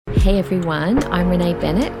Hey everyone, I'm Renee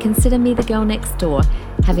Bennett. Consider me the girl next door,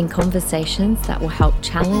 having conversations that will help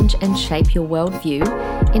challenge and shape your worldview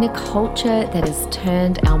in a culture that has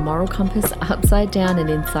turned our moral compass upside down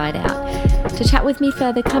and inside out. To chat with me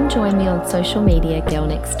further, come join me on social media,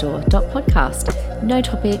 girlnextdoor.podcast. No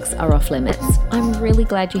topics are off limits. I'm really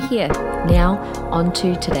glad you're here. Now, on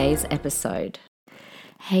to today's episode.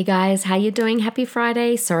 Hey guys, how you doing? Happy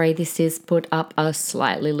Friday. Sorry, this is put up a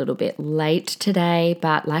slightly little bit late today,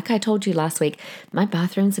 but like I told you last week, my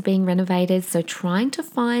bathrooms are being renovated, so trying to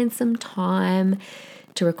find some time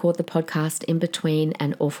to record the podcast in between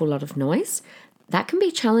an awful lot of noise. That can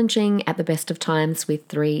be challenging at the best of times with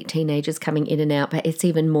 3 teenagers coming in and out, but it's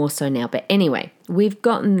even more so now. But anyway, we've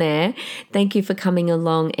gotten there. Thank you for coming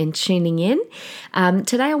along and tuning in.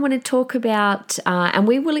 Today I want to talk about, and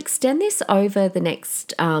we will extend this over the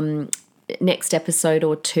next episode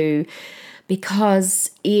or two,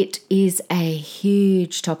 because it is a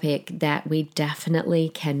huge topic that we definitely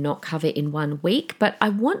cannot cover in 1 week. But I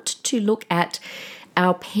want to look at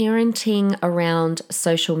our parenting around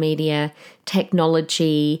social media,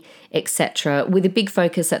 technology, etc., with a big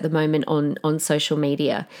focus at the moment on social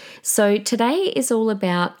media. So today is all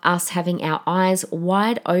about us having our eyes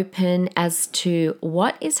wide open as to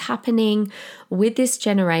what is happening with this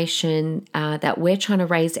generation that we're trying to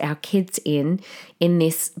raise our kids in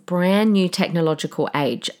this brand new technological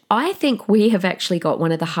age. I think we have actually got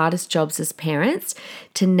one of the hardest jobs as parents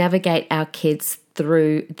to navigate our kids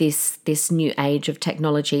through this new age of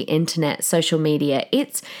technology, internet, social media.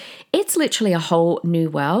 It's literally a whole new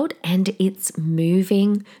world, and it's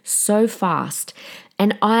moving so fast.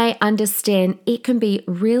 And I understand it can be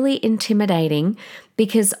really intimidating,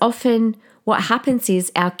 because often what happens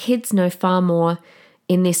is our kids know far more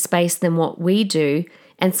in this space than what we do.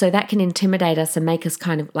 And so that can intimidate us and make us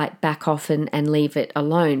kind of like back off and leave it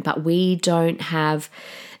alone. But we don't have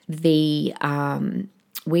the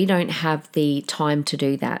time to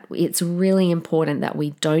do that. It's really important that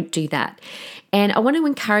we don't do that. And I want to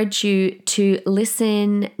encourage you to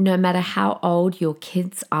listen no matter how old your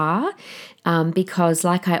kids are, because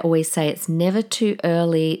like I always say, it's never too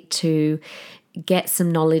early to get some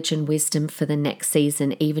knowledge and wisdom for the next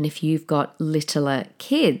season, even if you've got littler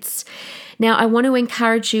kids. Now, I want to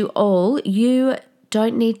encourage you all, you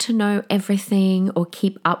don't need to know everything or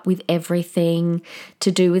keep up with everything to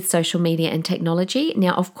do with social media and technology.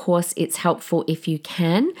 Now, of course, it's helpful if you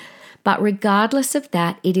can, but regardless of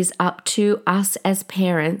that, it is up to us as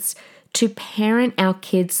parents to parent our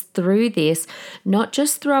kids through this, not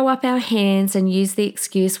just throw up our hands and use the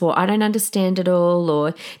excuse, well, I don't understand it all,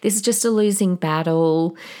 or this is just a losing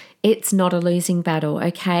battle. It's not a losing battle,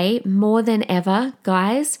 okay? More than ever,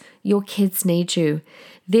 guys, your kids need you.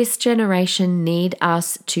 This generation need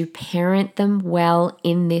us to parent them well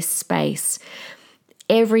in this space.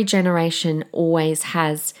 Every generation always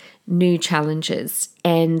has new challenges,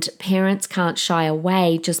 and parents can't shy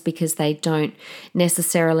away just because they don't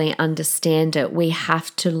necessarily understand it. We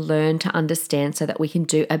have to learn to understand so that we can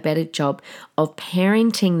do a better job of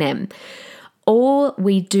parenting them. All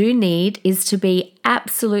we do need is to be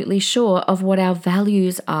absolutely sure of what our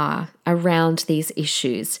values are around these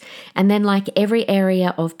issues. And then, like every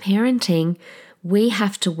area of parenting, we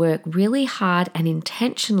have to work really hard and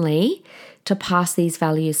intentionally to pass these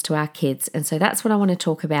values to our kids. And so that's what I want to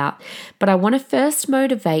talk about. But I want to first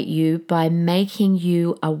motivate you by making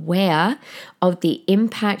you aware of the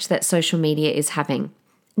impact that social media is having.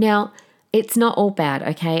 Now, it's not all bad,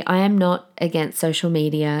 okay? I am not against social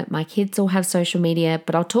media. My kids all have social media,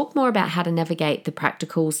 but I'll talk more about how to navigate the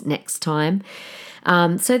practicals next time.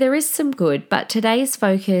 So there is some good, but today's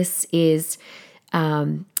focus is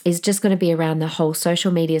just going to be around the whole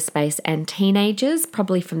social media space and teenagers,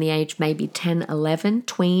 probably from the age maybe 10, 11,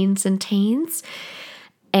 tweens and teens.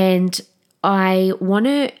 And I want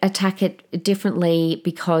to attack it differently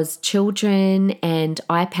because children and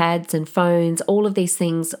iPads and phones, all of these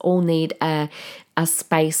things all need a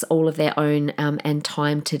space all of their own and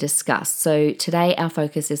time to discuss. So today our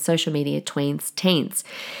focus is social media, tweens, teens.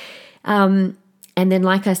 And then,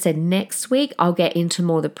 like I said, next week I'll get into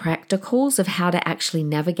more the practicals of how to actually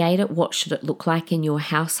navigate it. What should it look like in your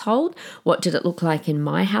household? What did it look like in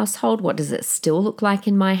my household? What does it still look like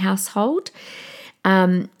in my household?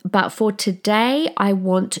 But for today, I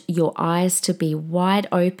want your eyes to be wide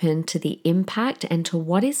open to the impact and to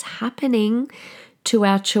what is happening to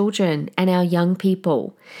our children and our young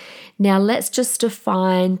people. Now, let's just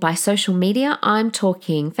define by social media. I'm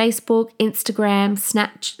talking Facebook, Instagram,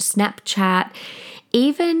 Snapchat,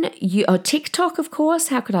 even TikTok, of course.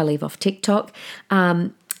 How could I leave off TikTok?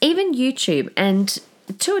 Even YouTube. And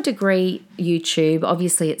to a degree, YouTube.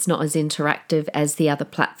 Obviously, it's not as interactive as the other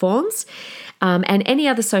platforms, and any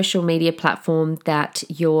other social media platform that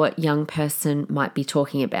your young person might be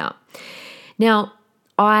talking about. Now,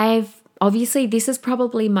 obviously, this is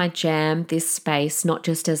probably my jam, this space, not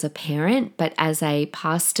just as a parent, but as a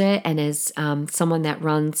pastor and as someone that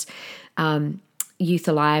runs Youth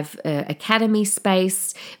Alive Academy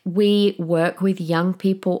space. We work with young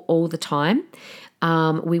people all the time.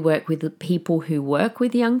 We work with the people who work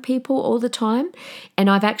with young people all the time. And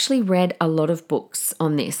I've actually read a lot of books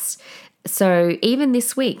on this. So even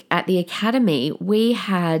this week at the Academy, we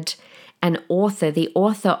had an author, the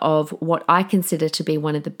author of what I consider to be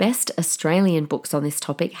one of the best Australian books on this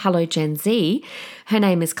topic, Hello Gen Z. Her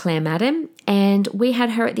name is Claire Madden, and we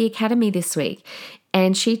had her at the Academy this week.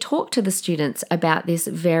 And she talked to the students about this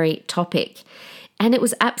very topic. And it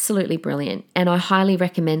was absolutely brilliant. And I highly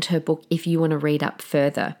recommend her book if you want to read up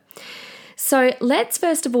further. So let's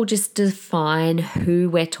first of all just define who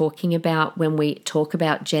we're talking about when we talk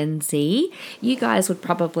about Gen Z. You guys would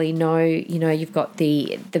probably know, you've got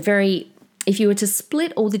the very, if you were to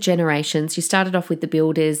split all the generations, you started off with the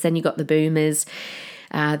builders, then you got the boomers,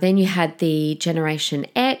 then you had the Generation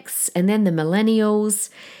X, and then the millennials,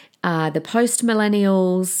 the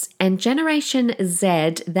post-millennials, and Generation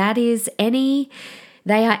Z,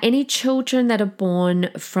 they are any children that are born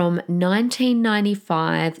from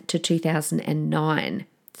 1995 to 2009.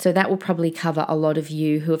 So that will probably cover a lot of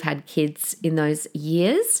you who have had kids in those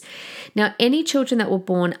years. Now, any children that were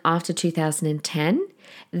born after 2010,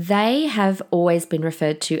 they have always been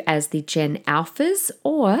referred to as the Gen Alphas,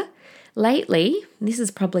 or lately, this is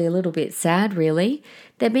probably a little bit sad really,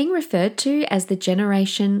 they're being referred to as the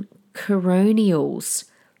Generation Coronials,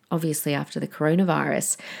 obviously after the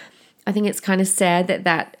coronavirus. I think it's kind of sad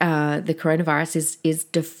that the coronavirus is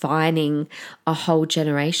defining a whole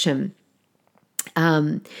generation.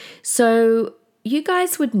 So you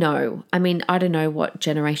guys would know, I mean, I don't know what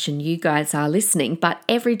generation you guys are listening, but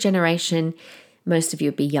every generation, most of you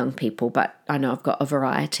would be young people, but I know I've got a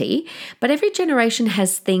variety, but every generation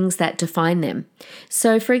has things that define them.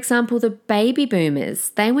 So for example, the baby boomers,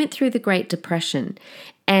 they went through the Great Depression.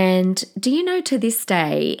 And do you know, to this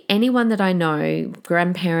day, anyone that I know,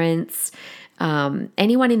 grandparents,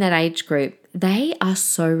 anyone in that age group, they are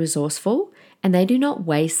so resourceful and they do not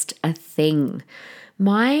waste a thing.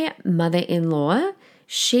 My mother-in-law,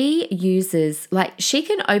 she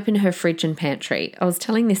can open her fridge and pantry. I was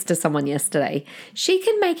telling this to someone yesterday. She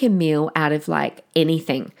can make a meal out of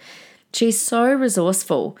anything. She's so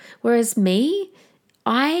resourceful. Whereas me,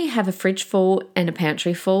 I have a fridge full and a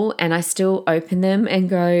pantry full, and I still open them and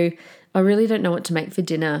go, I really don't know what to make for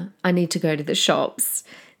dinner. I need to go to the shops.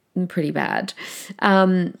 Pretty bad.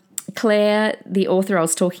 Claire, the author I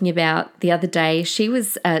was talking about the other day, she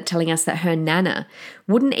was telling us that her nana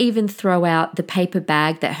wouldn't even throw out the paper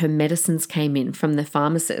bag that her medicines came in from the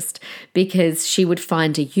pharmacist because she would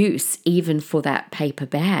find a use even for that paper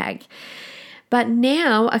bag. But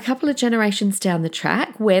now, a couple of generations down the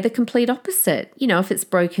track, we're the complete opposite. If it's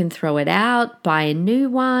broken, throw it out, buy a new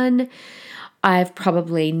one. I've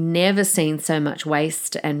probably never seen so much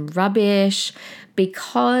waste and rubbish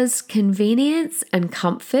because convenience and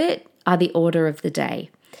comfort are the order of the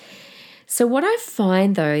day. So what I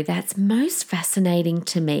find, though, that's most fascinating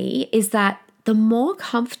to me is that the more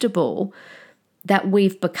comfortable that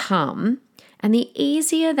we've become and the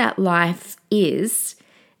easier that life is,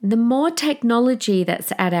 the more technology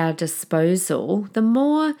that's at our disposal, the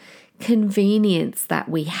more convenience that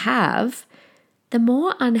we have, the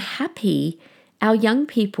more unhappy our young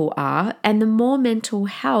people are, and the more mental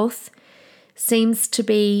health seems to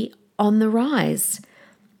be on the rise.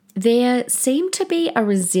 There seemed to be a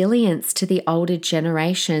resilience to the older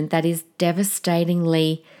generation that is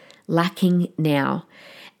devastatingly lacking now.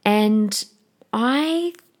 And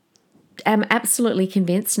I am absolutely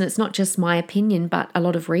convinced, and it's not just my opinion, but a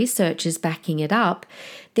lot of research is backing it up.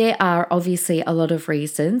 There are obviously a lot of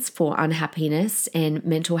reasons for unhappiness and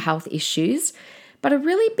mental health issues, but a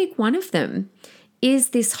really big one of them is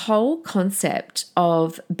this whole concept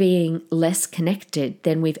of being less connected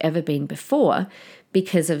than we've ever been before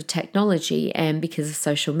because of technology and because of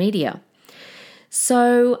social media.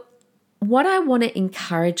 So what I want to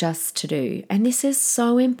encourage us to do, and this is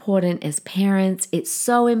so important as parents, it's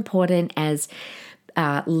so important as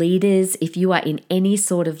leaders, if you are in any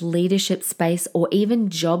sort of leadership space or even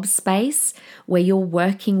job space where you're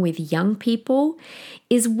working with young people,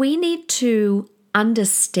 is we need to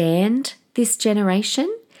understand this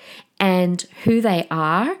generation and who they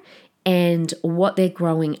are and what they're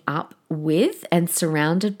growing up with and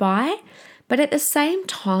surrounded by. But at the same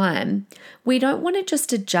time, we don't want to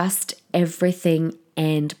just adjust everything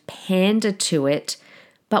and pander to it,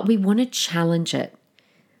 but we want to challenge it.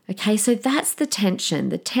 Okay, so that's the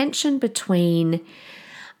tension between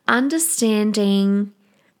understanding,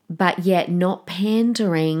 but yet not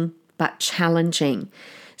pandering, but challenging.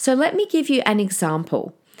 So let me give you an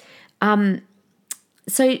example.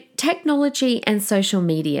 So technology and social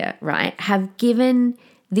media, right, have given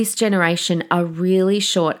this generation a really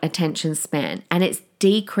short attention span, and it's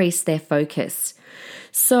decreased their focus.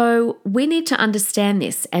 So we need to understand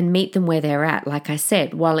this and meet them where they're at, like I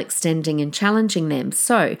said, while extending and challenging them.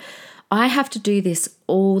 So I have to do this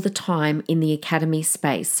all the time in the academy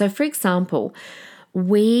space. So for example,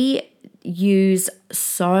 we use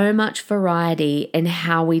so much variety in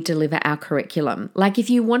how we deliver our curriculum. Like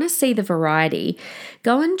if you want to see the variety,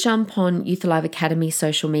 go and jump on Youth Alive Academy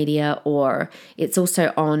social media, or it's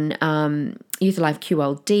also on Youth Alive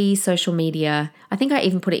QLD social media. I think I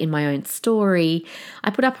even put it in my own story.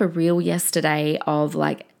 I put up a reel yesterday of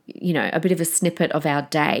a bit of a snippet of our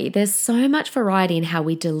day. There's so much variety in how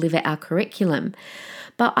we deliver our curriculum.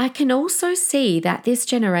 But I can also see that this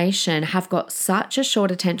generation have got such a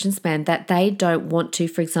short attention span that they don't want to,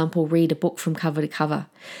 for example, read a book from cover to cover.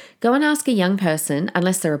 Go and ask a young person,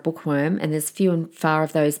 unless they're a bookworm, and there's few and far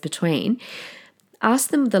of those between,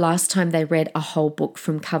 ask them the last time they read a whole book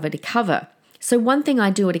from cover to cover. So one thing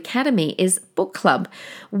I do at Academy is book club,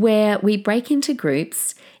 where we break into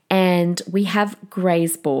groups and we have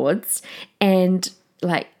graze boards, and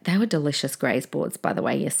they were delicious graze boards, by the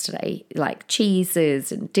way, yesterday, like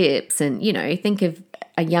cheeses and dips and, think of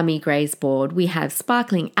a yummy graze board. We have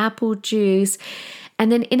sparkling apple juice.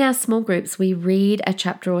 And then in our small groups, we read a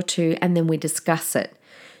chapter or two and then we discuss it.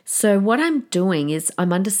 So what I'm doing is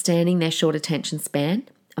I'm understanding their short attention span.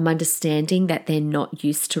 I'm understanding that they're not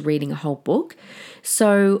used to reading a whole book.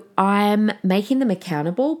 So I'm making them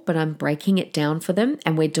accountable, but I'm breaking it down for them,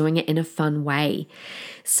 and we're doing it in a fun way.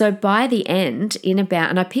 So by the end,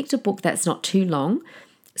 and I picked a book that's not too long.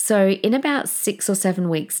 So in about 6 or 7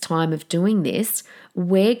 weeks' time of doing this,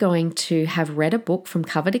 we're going to have read a book from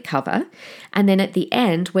cover to cover. And then at the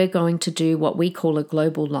end, we're going to do what we call a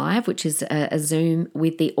global live, which is a Zoom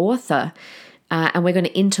with the author. And we're going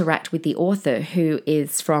to interact with the author who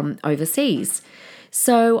is from overseas.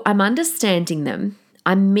 So I'm understanding them,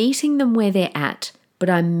 I'm meeting them where they're at, but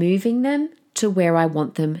I'm moving them to where I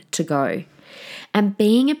want them to go. And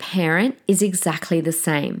being a parent is exactly the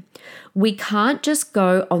same. We can't just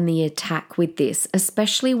go on the attack with this,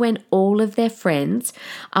 especially when all of their friends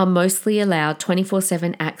are mostly allowed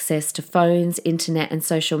 24/7 access to phones, internet, and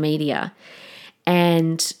social media,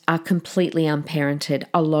 and are completely unparented,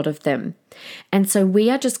 a lot of them. And so we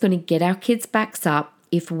are just going to get our kids' backs up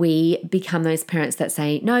if we become those parents that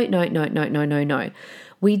say, no, no, no, no, no, no, no.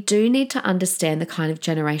 We do need to understand the kind of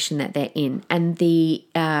generation that they're in and the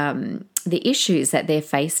issues that they're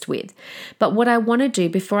faced with. But what I want to do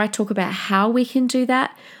before I talk about how we can do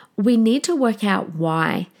that, we need to work out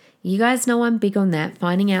why. You guys know I'm big on that,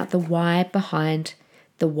 finding out the why behind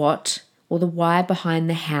the what, or the why behind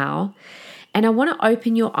the how. And I want to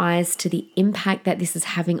open your eyes to the impact that this is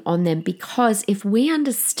having on them, because if we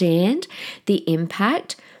understand the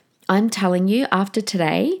impact, I'm telling you, after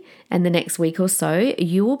today and the next week or so,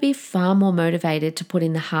 you will be far more motivated to put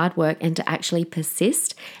in the hard work and to actually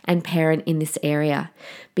persist and parent in this area,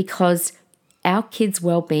 because our kids'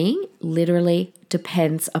 well-being literally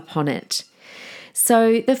depends upon it.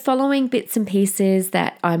 So the following bits and pieces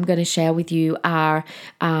that I'm going to share with you are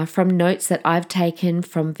from notes that I've taken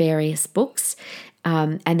from various books.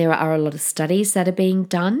 And there are a lot of studies that are being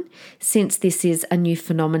done since this is a new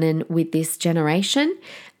phenomenon with this generation.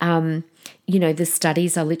 The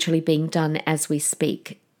studies are literally being done as we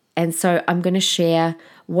speak. And so I'm going to share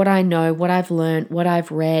what I know, what I've learned, what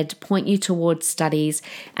I've read, point you towards studies,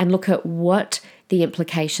 and look at what the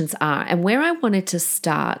implications are. And where I wanted to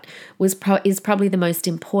start is probably the most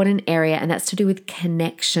important area, and that's to do with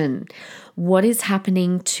connection. What is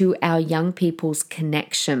happening to our young people's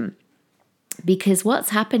connection? Because what's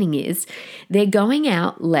happening is they're going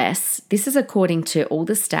out less. This is according to all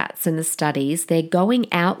the stats and the studies. They're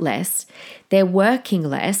going out less. They're working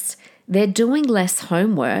less. They're doing less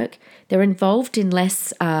homework. They're involved in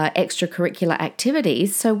less extracurricular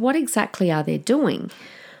activities. So what exactly are they doing?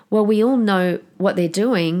 Well, we all know what they're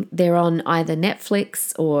doing. They're on either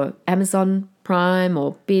Netflix or Amazon Prime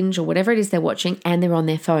or Binge or whatever it is they're watching, and they're on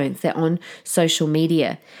their phones. They're on social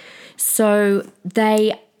media. So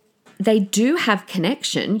they do have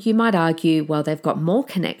connection. You might argue, well, they've got more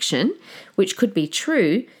connection, which could be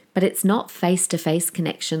true, but it's not face-to-face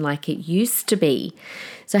connection like it used to be.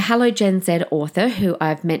 So Hello Gen Z author, who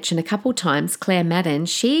I've mentioned a couple times, Claire Madden,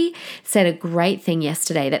 she said a great thing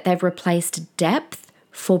yesterday, that they've replaced depth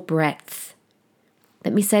for breadth.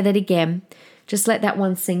 Let me say that again. Just let that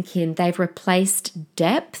one sink in. They've replaced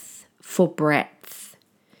depth for breadth.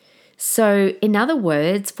 So in other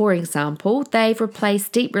words, for example, they've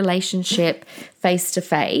replaced deep relationship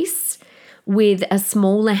face-to-face with a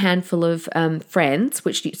smaller handful of friends,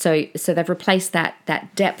 so they've replaced that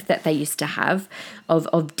depth that they used to have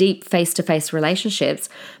of deep face-to-face relationships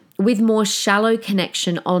with more shallow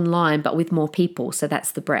connection online, but with more people. So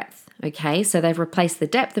that's the breadth. Okay, so they've replaced the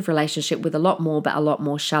depth of relationship with a lot more, but a lot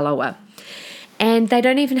more shallower. And they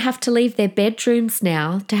don't even have to leave their bedrooms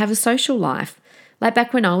now to have a social life. Like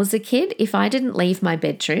back when I was a kid, if I didn't leave my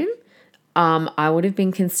bedroom, I would have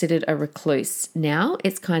been considered a recluse. Now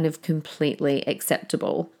it's kind of completely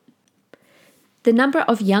acceptable. The number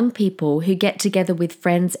of young people who get together with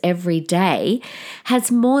friends every day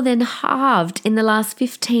has more than halved in the last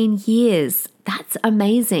 15 years. That's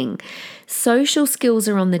amazing. Social skills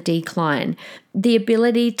are on the decline. The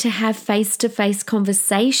ability to have face-to-face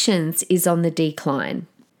conversations is on the decline.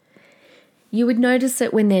 You would notice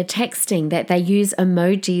it when they're texting that they use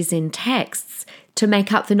emojis in texts to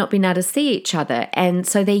make up for not being able to see each other. And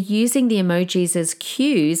so they're using the emojis as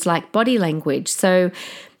cues like body language. So,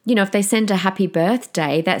 if they send a happy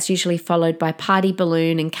birthday, that's usually followed by party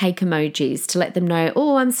balloon and cake emojis to let them know,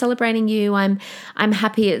 oh, I'm celebrating you. I'm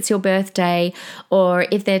happy it's your birthday. Or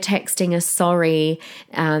if they're texting a sorry,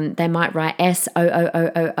 they might write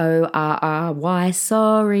SOOOOORRY,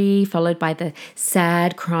 sorry, followed by the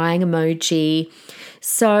sad crying emoji.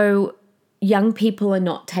 So young people are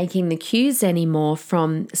not taking the cues anymore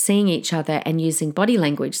from seeing each other and using body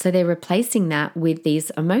language. So they're replacing that with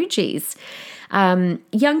these emojis.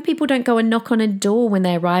 Young people don't go and knock on a door when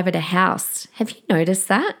they arrive at a house. Have you noticed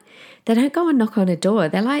that? They don't go and knock on a door.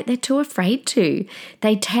 They're too afraid to.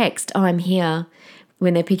 They text, oh, I'm here,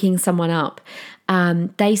 when they're picking someone up.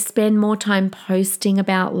 They spend more time posting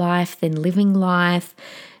about life than living life.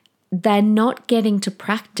 They're not getting to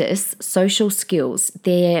practice social skills.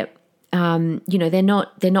 They're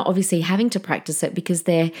not obviously having to practice it because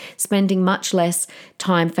they're spending much less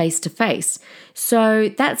time face to face. So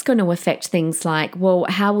that's going to affect things like, well,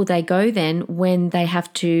 how will they go then when they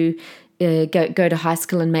have to go to high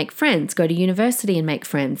school and make friends, go to university and make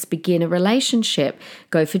friends, begin a relationship,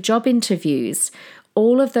 go for job interviews?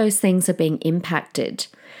 All of those things are being impacted.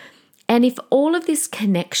 And if all of this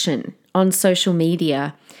connection on social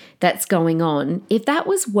media that's going on, if that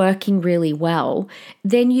was working really well,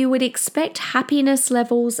 then you would expect happiness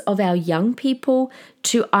levels of our young people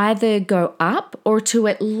to either go up or to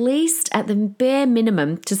at least at the bare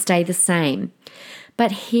minimum to stay the same.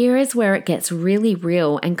 But here is where it gets really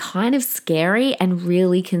real and kind of scary and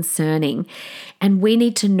really concerning. And we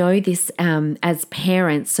need to know this as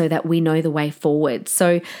parents so that we know the way forward.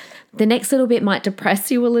 So the next little bit might depress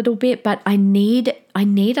you a little bit, but I need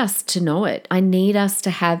us to know it.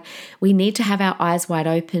 We need to have our eyes wide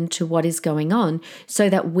open to what is going on so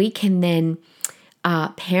that we can then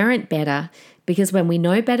parent better, because when we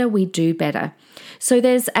know better, we do better. So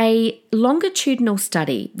there's a longitudinal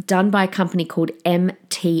study done by a company called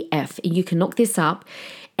MTF. You can look this up.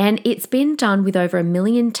 And it's been done with over 1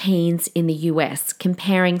 million teens in the US,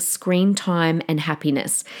 comparing screen time and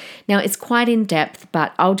happiness. Now, it's quite in depth,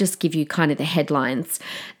 but I'll just give you kind of the headlines.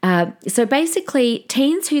 So basically,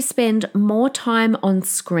 teens who spend more time on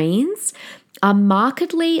screens are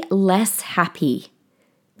markedly less happy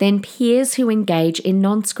than peers who engage in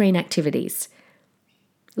non-screen activities.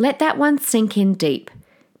 Let that one sink in deep,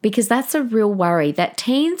 because that's a real worry, that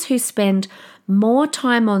teens who spend more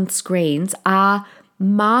time on screens are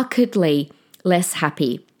markedly less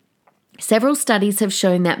happy. Several studies have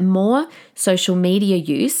shown that more social media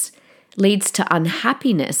use leads to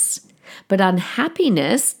unhappiness, but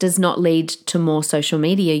unhappiness does not lead to more social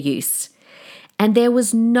media use. And there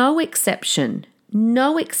was no exception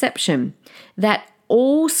that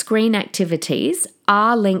all screen activities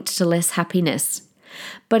are linked to less happiness.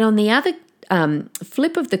 But on the other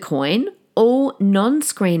flip of the coin, all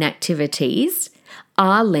non-screen activities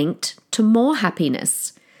are linked to more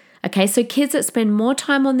happiness. Okay, so kids that spend more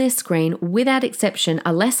time on their screen, without exception,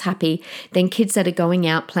 are less happy than kids that are going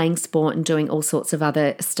out playing sport and doing all sorts of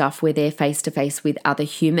other stuff where they're face-to-face with other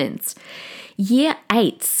humans. Year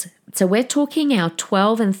 8s, so we're talking our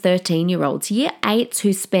 12 and 13-year-olds, year 8s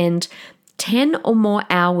who spend 10 or more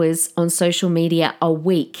hours on social media a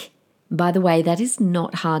week. By the way, that is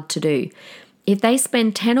not hard to do. If they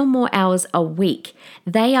spend 10 or more hours a week,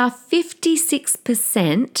 they are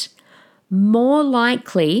 56% more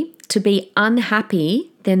likely to be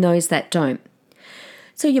unhappy than those that don't.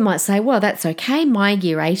 So you might say, well, that's okay. My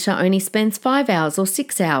year 8er only spends 5 hours or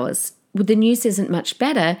 6 hours. the news isn't much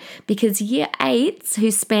better because year 8s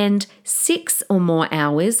who spend 6 or more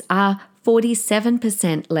hours are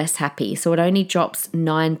 47% less happy. So it only drops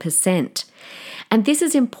 9%. And this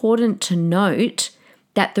is important to note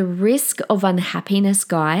that the risk of unhappiness,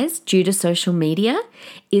 guys, due to social media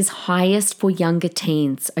is highest for younger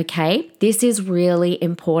teens, okay? This is really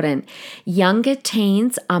important. Younger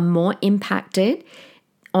teens are more impacted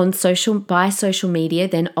by social media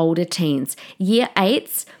than older teens. Year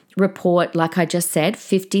 8s report, like I just said,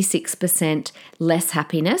 56% less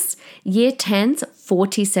happiness. Year 10s,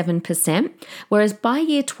 47%. Whereas by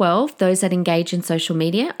year 12, those that engage in social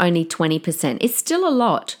media, only 20%. It's still a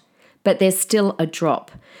lot, but there's still a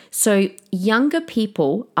drop. So younger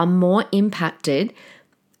people are more impacted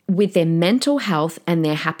with their mental health and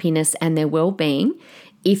their happiness and their well-being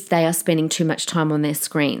if they are spending too much time on their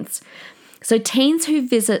screens. So teens who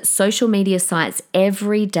visit social media sites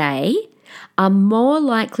every day are more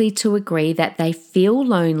likely to agree that they feel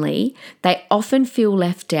lonely, they often feel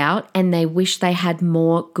left out, and they wish they had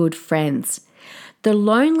more good friends. The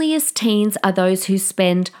loneliest teens are those who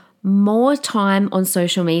spend more time on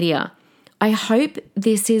social media. I hope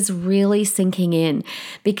this is really sinking in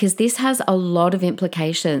because this has a lot of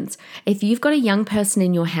implications. If you've got a young person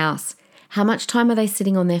in your house, how much time are they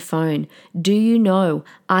sitting on their phone? Do you know?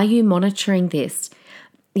 Are you monitoring this?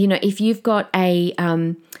 If you've got a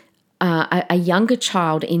younger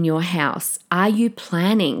child in your house, are you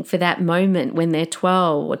planning for that moment when they're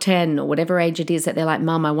 12 or 10 or whatever age it is that they're like,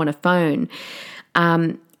 Mum, I want a phone?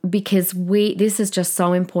 Because this is just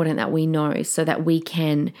so important that we know so that we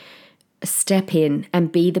can step in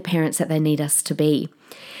and be the parents that they need us to be.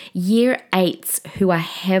 Year 8s who are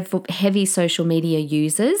heavy social media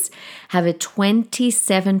users have a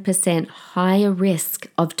 27% higher risk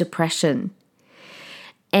of depression.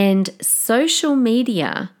 And social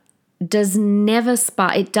media does not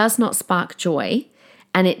spark joy,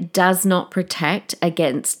 and it does not protect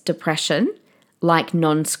against depression like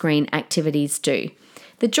non-screen activities do.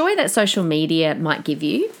 The joy that social media might give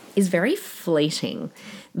you is very fleeting,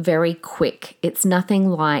 very quick. It's nothing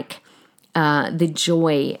like the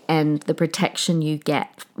joy and the protection you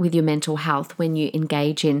get with your mental health when you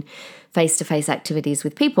engage in face-to-face activities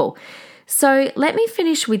with people. So let me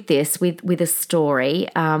finish with this, with a story.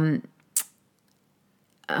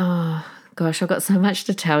 Oh gosh, I've got so much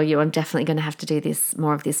to tell you. I'm definitely going to have to do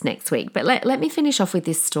more of this next week. But let me finish off with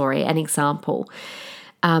this story, an example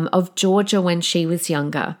of Georgia when she was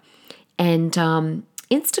younger. And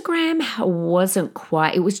Instagram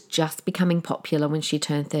it was just becoming popular when she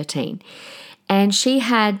turned 13. And she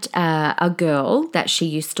had a girl that she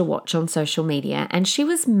used to watch on social media, and she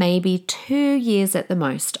was maybe 2 years at the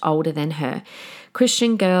most older than her.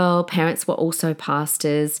 Christian girl, parents were also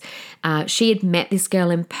pastors. She had met this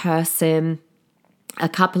girl in person a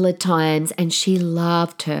couple of times and she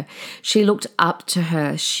loved her. She looked up to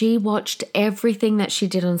her. She watched everything that she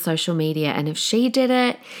did on social media, and if she did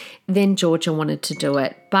it, then Georgia wanted to do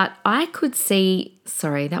it. But I could see,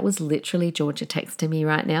 sorry, that was literally Georgia texting me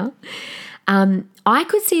right now. I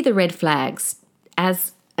could see the red flags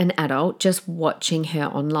as an adult just watching her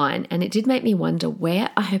online, and it did make me wonder, where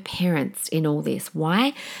are her parents in all this?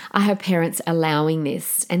 Why are her parents allowing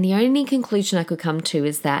this? And the only conclusion I could come to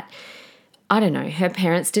is that, I don't know, her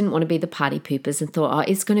parents didn't want to be the party poopers and thought,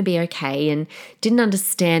 it's going to be okay, and didn't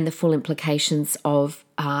understand the full implications of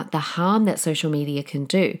the harm that social media can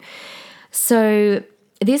do. So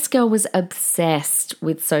this girl was obsessed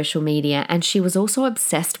with social media, and she was also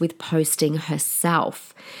obsessed with posting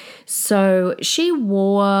herself. So she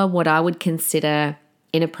wore what I would consider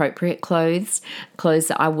inappropriate clothes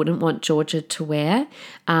that I wouldn't want Georgia to wear.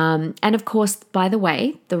 And of course, by the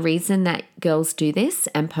way, the reason that girls do this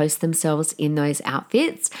and post themselves in those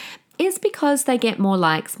outfits is because they get more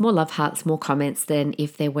likes, more love hearts, more comments than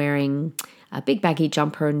if they're wearing a big baggy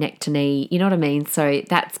jumper, neck to knee, you know what I mean? So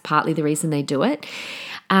that's partly the reason they do it.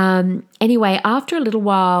 Anyway, after a little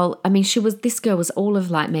while, this girl was all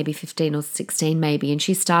of like maybe 15 or 16 maybe, and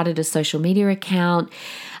she started a social media account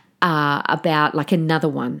about like another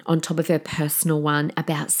one on top of her personal one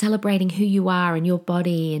about celebrating who you are and your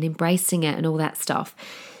body and embracing it and all that stuff,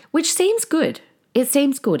 which seems good. It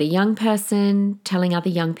seems good, a young person telling other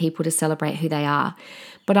young people to celebrate who they are.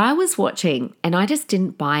 But I was watching and I just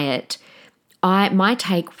didn't buy it. My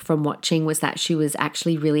take from watching was that she was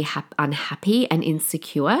actually really unhappy and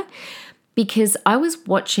insecure, because I was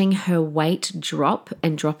watching her weight drop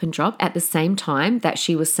and drop and drop at the same time that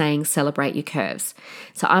she was saying, celebrate your curves.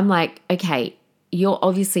 So I'm like, okay, you're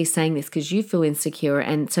obviously saying this because you feel insecure.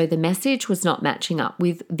 And so the message was not matching up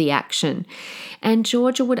with the action. And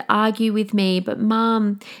Georgia would argue with me, but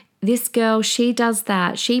Mom, this girl, she does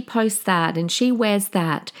that, she posts that, and she wears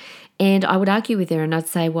that. And I would argue with her and I'd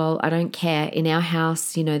say, well, I don't care. In our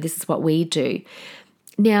house, this is what we do.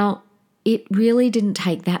 Now, it really didn't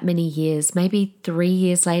take that many years, maybe 3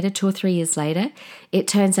 years later, 2 or 3 years later, it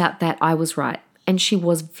turns out that I was right. And she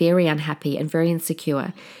was very unhappy and very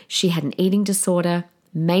insecure. She had an eating disorder,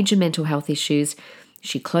 major mental health issues.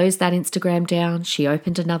 She closed that Instagram down. She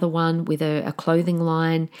opened another one with a clothing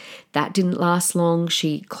line. That didn't last long.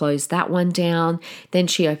 She closed that one down. Then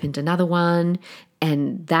she opened another one,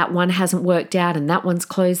 and that one hasn't worked out, and that one's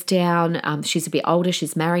closed down. She's a bit older.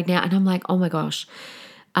 She's married now. And I'm like, oh my gosh.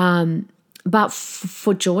 But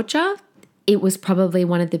for Georgia, it was probably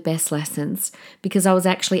one of the best lessons, because I was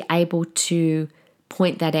actually able to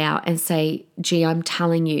point that out and say, gee, I'm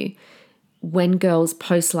telling you, when girls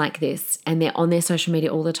post like this and they're on their social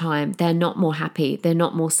media all the time, they're not more happy. They're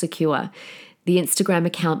not more secure. The Instagram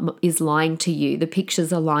account is lying to you. The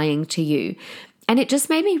pictures are lying to you. And it just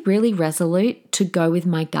made me really resolute to go with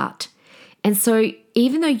my gut. And so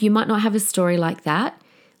even though you might not have a story like that,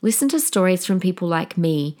 listen to stories from people like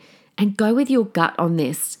me and go with your gut on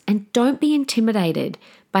this. And don't be intimidated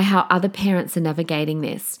by how other parents are navigating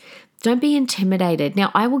this. Don't be intimidated. Now,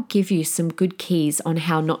 I will give you some good keys on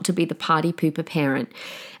how not to be the party pooper parent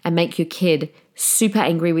and make your kid super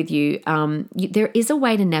angry with you. There is a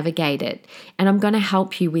way to navigate it, and I'm going to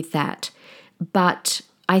help you with that. But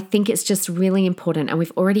I think it's just really important, and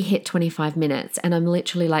we've already hit 25 minutes, and I'm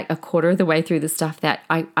literally like a quarter of the way through the stuff that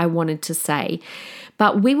I wanted to say.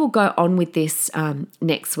 But we will go on with this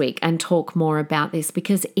next week and talk more about this,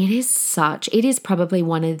 because it is probably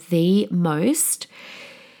one of the most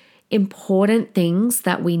important things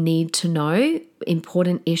that we need to know,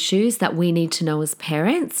 important issues that we need to know as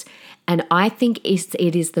parents. And I think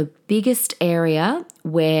it is the biggest area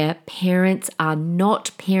where parents are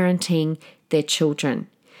not parenting their children.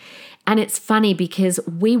 And it's funny because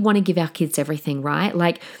we want to give our kids everything, right?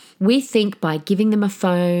 Like, we think by giving them a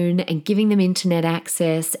phone and giving them internet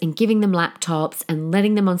access and giving them laptops and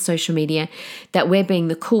letting them on social media that we're being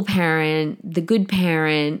the cool parent, the good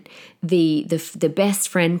parent, the best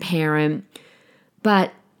friend parent.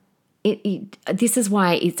 But this is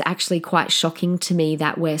why it's actually quite shocking to me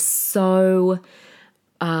that we're so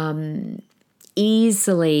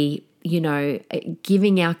easily,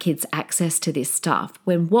 giving our kids access to this stuff,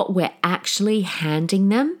 when what we're actually handing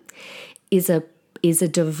them is a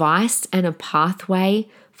device and a pathway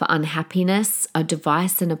for unhappiness, a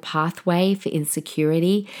device and a pathway for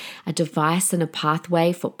insecurity, a device and a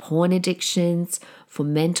pathway for porn addictions, for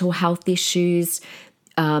mental health issues,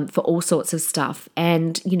 for all sorts of stuff.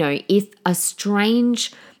 And, if a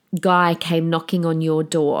strange guy came knocking on your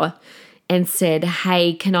door and said,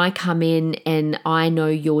 hey, can I come in, and I know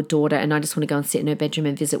your daughter and I just want to go and sit in her bedroom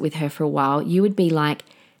and visit with her for a while, you would be like,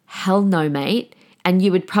 hell no, mate. And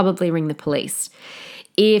you would probably ring the police.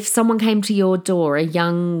 If someone came to your door, a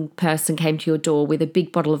young person came to your door with a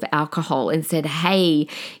big bottle of alcohol and said, hey,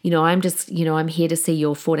 I'm here to see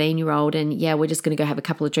your 14-year-old, and yeah, we're just going to go have a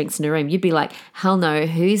couple of drinks in a room, you'd be like, hell no,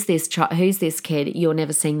 who's this kid? You're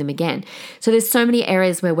never seeing them again. So there's so many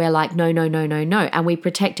areas where we're like, no, no, no, no, no. And we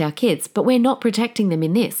protect our kids, but we're not protecting them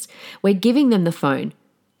in this. We're giving them the phone.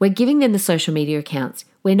 We're giving them the social media accounts.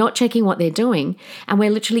 We're not checking what they're doing. And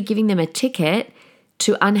we're literally giving them a ticket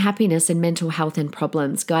to unhappiness and mental health and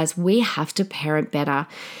problems. Guys, we have to parent better.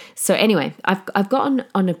 So anyway, I've gotten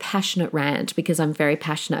on a passionate rant because I'm very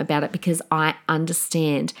passionate about it, because I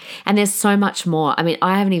understand. And there's so much more. I mean,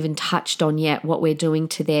 I haven't even touched on yet what we're doing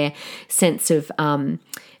to their sense of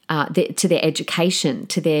to their education,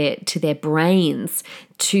 to their brains,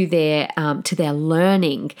 to their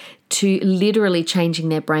learning, to literally changing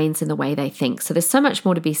their brains in the way they think. So there's so much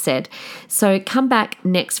more to be said. So come back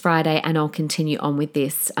next Friday and I'll continue on with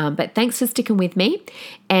this. But thanks for sticking with me.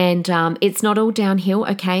 And it's not all downhill,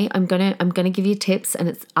 okay? I'm gonna give you tips, and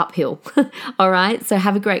it's uphill. All right. So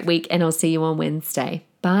have a great week, and I'll see you on Wednesday.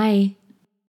 Bye.